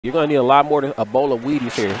You're going to need a lot more than a bowl of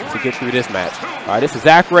Wheaties here to get through this match. All right, this is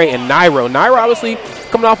Zackray and Nairo. Nairo obviously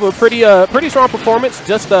coming off of a pretty strong performance.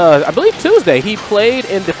 Just, I believe, Tuesday, he played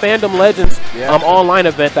in the Fandom Legends online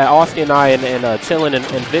event that Austin and I and Chillin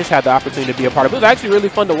and Vish had the opportunity to be a part of. It was actually really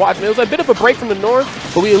fun to watch. And it was a bit of a break from the norm,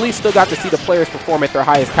 but we at least still got to see the players perform at their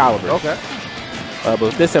highest caliber. Okay. But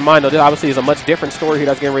with this in mind, though, this obviously is a much different story here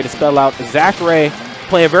that's getting ready to spell out. Zackray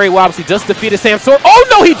playing very well, obviously just defeated Sam Sword. Oh,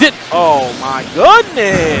 no, he didn't. Oh, my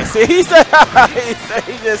goodness. He said,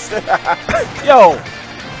 he just said, yo,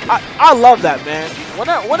 I love that, man.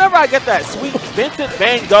 Whenever I get that sweet Vincent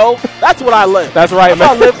Van Gogh, that's what I live. That's right,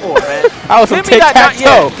 that's man. What I live for, man. I was some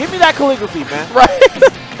tic-tac-toe. Give me that calligraphy, man.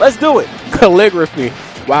 Right. Let's do it. Calligraphy.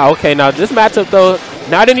 Wow, okay, now this matchup, though,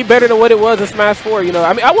 not any better than what it was in Smash 4, you know.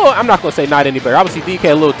 I mean, I'm not going to say not any better. Obviously,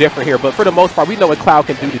 DK a little different here, but for the most part, we know what Cloud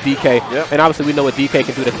can do to DK, and obviously we know what DK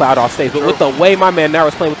can do to Cloud off stage. But with the way my man Nairo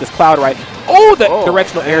is playing with this Cloud right,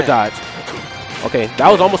 directional air dodge. Okay, that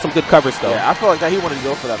was almost some good coverage, though. Yeah, I feel like that he wanted to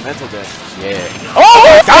go for that mental damage. Yeah.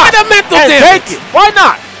 Oh, look at the mental damage. Take it. Why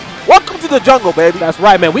not? Welcome to the jungle, baby. That's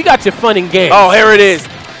right, man. We got you fun and games. Oh, here it is.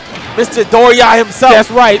 Mr. Doria himself.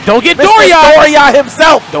 That's right. Don't get Mr. Doria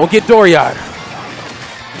himself. Don't get Doria.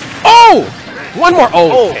 Oh! One more.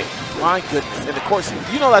 Oh, okay. My goodness. And of course,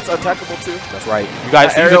 you know that's attackable too. That's right. You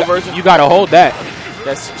guys, aerial version. You got to hold that.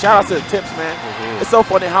 Yes. Shout out to the tips, man. It's so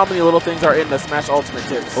funny how many little things are in the Smash Ultimate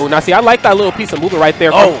tips. Oh, now see, I like that little piece of movement right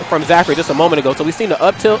there from Zackray just a moment ago. So we seen the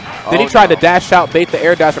up tilt. Then he tried to dash out, bait the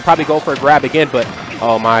air dash, and probably go for a grab again. But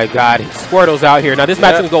oh my God, Squirtle's out here. Now this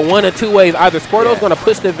match is going to go one of two ways. Either Squirtle's going to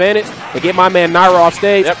push the advantage and get my man Nairo off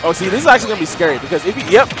stage. Yep. Oh, see, this is actually going to be scary because if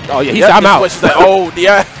he, Oh yeah, I'm out. She's like, oh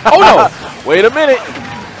yeah. Oh no. Wait a minute.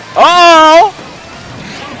 Oh.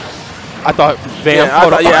 I thought Bam.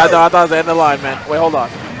 I thought it was the end of the line, man. Wait, hold on.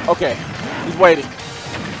 Okay, he's waiting.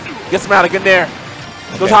 Gets him out of good there.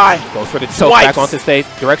 Goes high. Goes for the choke back onto stage.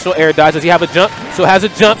 Directional air dodge. Does he have a jump? So has a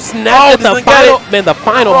jump. Snap at the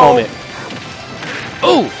final moment.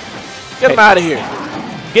 Ooh. Get him out of here.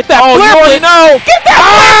 Get that flare blitz. Get that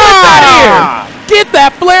flare blitz out of here. Get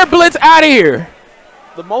that flare blitz out of here.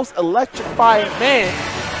 The most electrifying man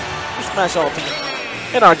in Smash Ultimate.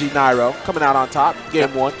 NRG Nairo coming out on top.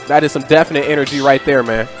 Game one. That is some definite energy right there,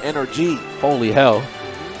 man. NRG. Holy hell.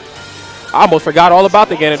 I almost forgot all about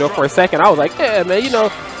the Ganondorf for a second. I was like, yeah, man, you know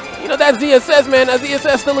that ZSS, man, that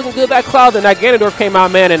ZSS still looking good. That Cloud and that Ganondorf came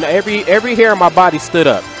out, man, and every hair on my body stood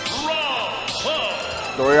up.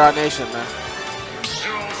 Doria Nation, man.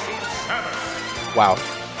 Wow.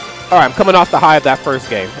 All right, I'm coming off the high of that first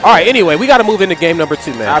game. All right, anyway, we got to move into game number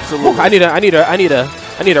 2, man. Absolutely.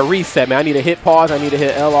 I need a reset, man. I need to hit pause. I need to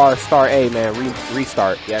hit LR star A, man.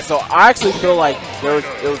 Restart. Yeah. So I actually feel like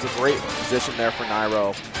it was a great position there for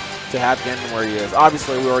Nairo to have Ganon where he is.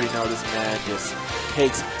 Obviously, we already know this man just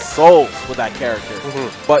takes souls with that character.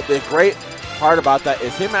 But the great part about that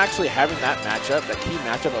is him actually having that matchup, that key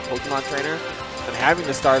matchup of Pokemon Trainer, and having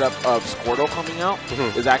the startup of Squirtle coming out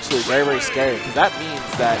is actually very, very scary because that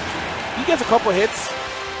means that he gets a couple hits,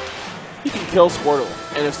 he can kill Squirtle.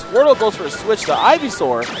 And if Squirtle goes for a switch to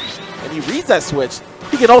Ivysaur and he reads that switch,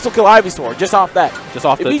 he can also kill Ivysaur just off that.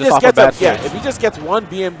 If he just gets one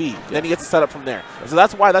BMB, then he gets to set up from there. So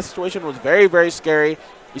that's why that situation was very, very scary.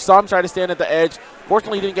 You saw him try to stand at the edge.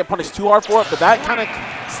 Fortunately, he didn't get punished too hard for it, but that kind of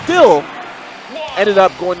still ended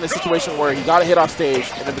up going in a situation where he got a hit off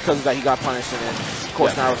stage, and then because of that, he got punished, and then, of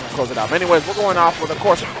course, Nairo was going to close it out. But anyways, we're going off with, of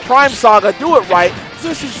course, Prime Saga. Do it right.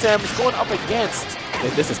 Sushi Sam is going up against.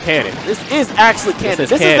 This is canon. This is actually canon.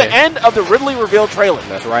 This is the end of the Ridley reveal trailer.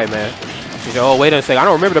 That's right, man. She said, oh, wait a second. I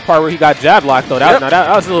don't remember the part where he got jab locked, though. That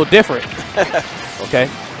was a little different. Okay.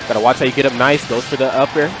 Got to watch how you get up nice. Goes for the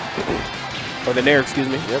up air. Or the Nair, excuse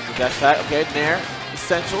me. Yep, that's that. Okay, Nair.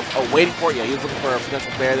 Essentials. Oh, waiting for it. Yeah, he was looking for a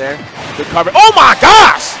potential bear there. Good cover. Oh, my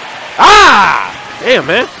gosh! Ah! Damn,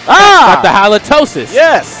 man. Ah! Got the halitosis.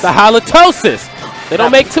 Yes. The halitosis. They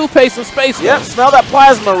don't make toothpaste in space. Yep, smell that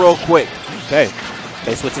plasma real quick. Okay.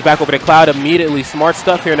 Okay, switches back over to Cloud immediately. Smart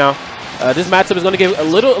stuff here now. This matchup is going to get a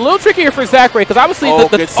little trickier for Zackray because obviously the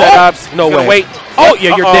good setups. No way. Wait. Oh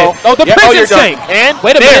yeah, you're dead. Oh, the prison chain. And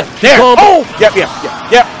wait a minute. There. Oh. Yep.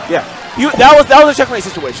 That was a checkmate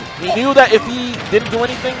situation. He knew that if he didn't do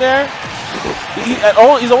anything there,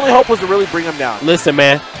 his only hope was to really bring him down. Listen,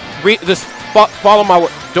 man. Just follow my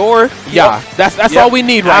word. Door. Yeah. That's all we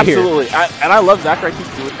need right here. Absolutely. And I love Zackray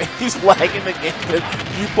keeps doing it. He's lagging the game.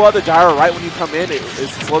 You pull out the gyro right when you come in, it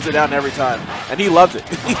slows it down every time. And he loves it.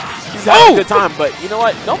 He's having a good time. But you know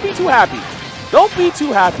what? Don't be too happy. Don't be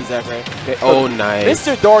too happy, Zackray. Okay. Oh, nice.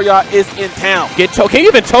 Mr. Doria is in town. Can you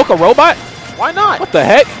even choke a robot? Why not? What the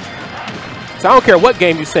heck? So I don't care what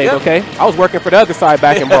game you saved, okay? I was working for the other side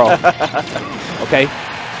back in Brawl. Okay.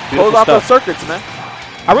 Close off those circuits, man.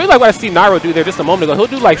 I really like what I see Nairo do there just a moment ago. He'll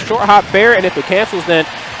do like short hop fair, and if it cancels, then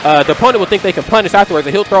the opponent will think they can punish afterwards,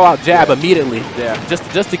 and he'll throw out jab immediately. Yeah.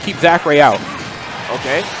 Just to keep Zackray out.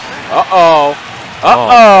 Okay. Uh-oh.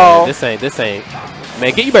 Oh, this ain't.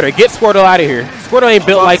 Man, you better get Squirtle out of here. Squirtle ain't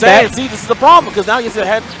built like that. See, this is the problem because now he has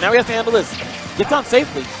to handle this. Get done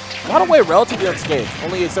safely. By the way, relatively unscathed.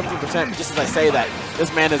 Only 17%. Just as I say that,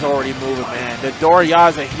 this man is already moving, man. The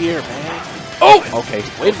Dorias are here, man. Oh! Okay.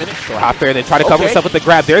 Wait a minute. Short hop there, then try to cover himself with the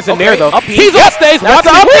grab. There's a Nair, though. Up-B. He's up stage. That's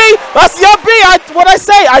the up-B. That's the up-B. What'd I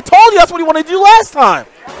say? I told you that's what he wanted to do last time.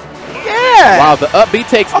 Yeah. Wow, the up-B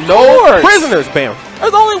takes no prisoners. Bam.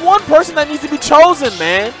 There's only one person that needs to be chosen,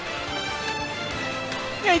 man.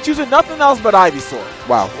 You ain't choosing nothing else but Ivysaur.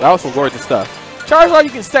 Wow, that was some gorgeous stuff. Charizard,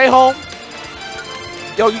 you can stay home.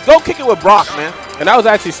 Yo, you go kick it with Brock, man. And that was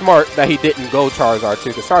actually smart that he didn't go Charizard, too,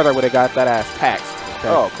 because Charizard would have got that ass taxed. Okay.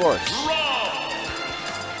 Oh, of course.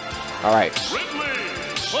 All right.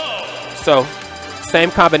 So,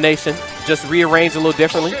 same combination, just rearranged a little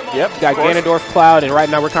differently. Yep. Got Ganondorf, Cloud, and right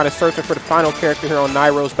now we're kind of searching for the final character here on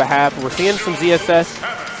Nairo's behalf. We're seeing some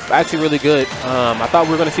ZSS. Actually really good. I thought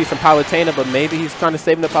we were going to see some Palutena, but maybe he's kind of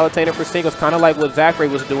saving the Palutena for singles, kind of like what Zackray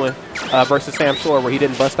was doing versus Samsora, where he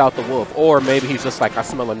didn't bust out the wolf. Or maybe he's just like, I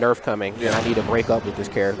smell a nerf coming, and I need to break up with this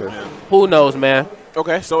character. Who knows, man?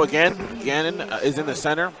 Okay, so again, Ganon is in the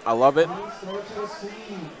center. I love it.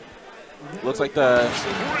 Looks like the...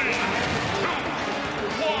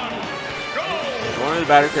 Going to the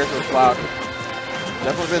battery character with Cloud.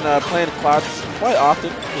 Definitely been playing Cloud quite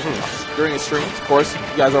often during his streams. Of course,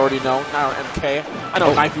 you guys already know Nairo MK. I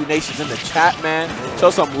know Knife View Nation's in the chat, man. Show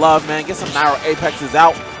some love, man. Get some Nairo Apexes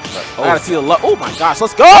out. I gotta see the love. Oh my gosh,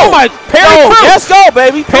 let's go! Oh my Perry Cruz! Let's go,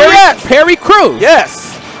 baby! Perry Cruz!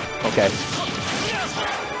 Yes! Okay.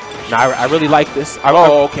 Now I really like this.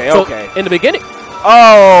 Okay. In the beginning.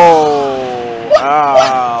 Oh!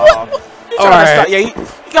 Alright. Yeah, you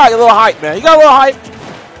got a little hype, man. You got a little hype.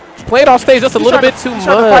 Played off stage just a little bit too much.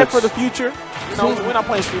 Trying to fight for the future. You know, we're not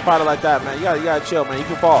playing Street Fighter like that, man. You gotta chill, man. You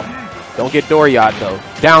can fall. Don't get Doriat though.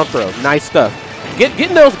 Down throw, nice stuff.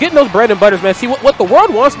 Getting those bread and butters, man. See what the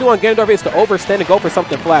world wants to do on Ganondorf is to overextend and go for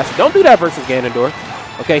something flashy. Don't do that versus Ganondorf.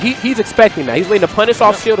 Okay, he's expecting that. He's waiting to punish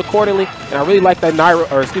off shield accordingly, and I really like that Nairo,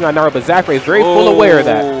 or excuse me, not Nairo, but Zackray is very full aware of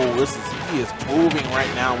that. He is moving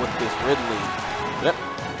right now with this Ridley. Yep,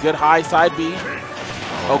 good high side B.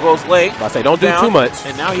 Oh, goes late. I say, don't do too much.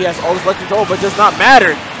 And now he has all his electric control, but it does not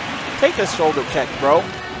matter. Take this shoulder check, bro.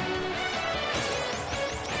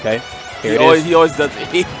 Okay. Here it is. He always does it.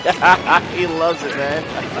 He loves it, man.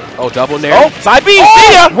 Oh, double nair. Oh, side B.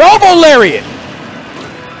 See ya. Robo Lariat.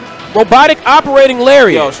 Robotic operating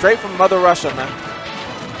Lariat. Yo, straight from Mother Russia, man.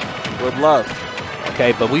 With love.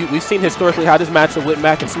 Okay, but we've seen historically how this matchup with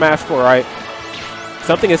Mac and Smash 4, right?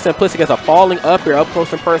 Something as simplistic as a falling up here, up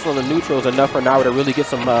close and personal and neutral is enough for Nairo to really get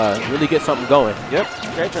some, something going. Yep.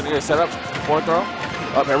 Okay, trying to get it set up. Forward throw.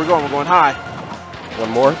 Up, here we go. We're going high.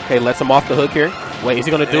 One more. Okay, lets him off the hook here. Wait, is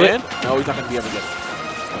he going to do it? No, he's not going to be able to get it.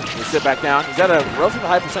 He sit back down. He's at a relatively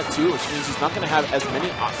high percent too, which means he's not going to have as many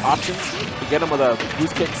options to get him with a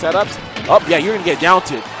boost kick setups. Oh, yeah, you're going to get down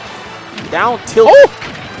tilt. Down tilt.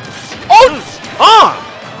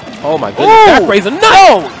 Oh my goodness, Zackray's a nut!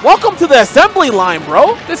 Oh, welcome to the assembly line,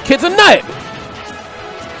 bro. This kid's a nut.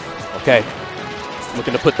 Okay,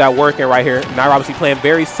 looking to put that work in right here. Nairo obviously playing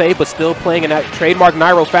very safe, but still playing in that trademark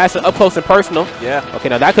Nairo fashion, up close and personal. Yeah. Okay,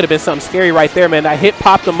 now that could have been something scary right there, man. That hit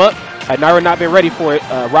popped him up. Had Nairo not been ready for it,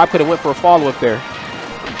 Rob could have went for a follow-up there.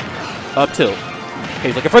 Up tilt. Okay,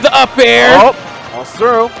 he's looking for the up air. Oh, all's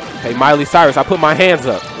through. Hey, Miley Cyrus, I put my hands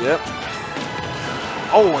up. Yep.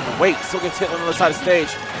 Oh, and the weight still gets hit on the other side of the stage.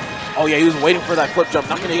 Oh, yeah, he was waiting for that flip jump.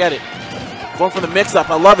 Not going to get it. Going for the mix-up.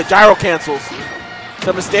 I love it. Gyro cancels.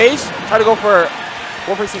 Come to stage. Try to go for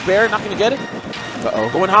some bear. Not going to get it. Uh-oh.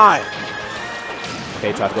 Going high.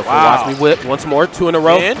 Okay, try to go for watch me whip. Once more. 2 in a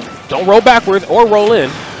row. In. Don't roll backwards or roll in.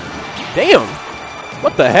 Damn.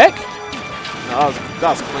 What the heck? No, that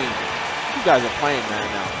was clean. You guys are playing, man,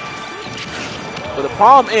 now. But the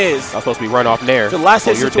problem is... That's supposed to be run off Nair. The last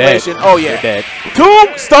hit situation. Dead. Oh, yeah. You're dead.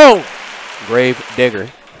 Tombstone. Grave Digger.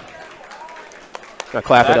 I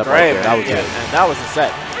clap it up right there. That was it. And that was the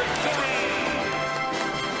set.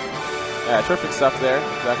 Yeah, terrific stuff there.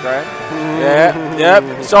 Is that right? Yeah.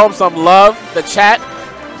 Yep. Show them some love. The chat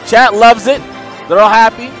loves it. They're all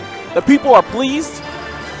happy. The people are pleased.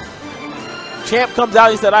 Champ comes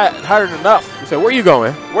out. He said, "I heard enough." He said, "Where are you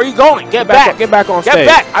going? Where are you going? Get back. Get back on stage. Get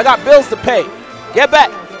back. I got bills to pay. Get back."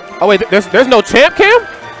 Oh wait, there's no champ cam?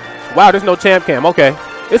 Wow, there's no champ cam. Okay.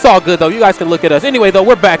 It's all good, though. You guys can look at us. Anyway, though,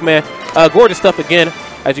 we're back, man. Gorgeous stuff again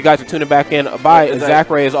as you guys are tuning back in. By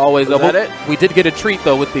Zackray, as always. Was that it? We did get a treat,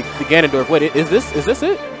 though, with the Ganondorf. Wait, is this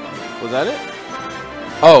it? Was that it?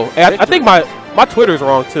 Oh, I think my Twitter's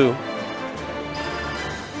wrong, too.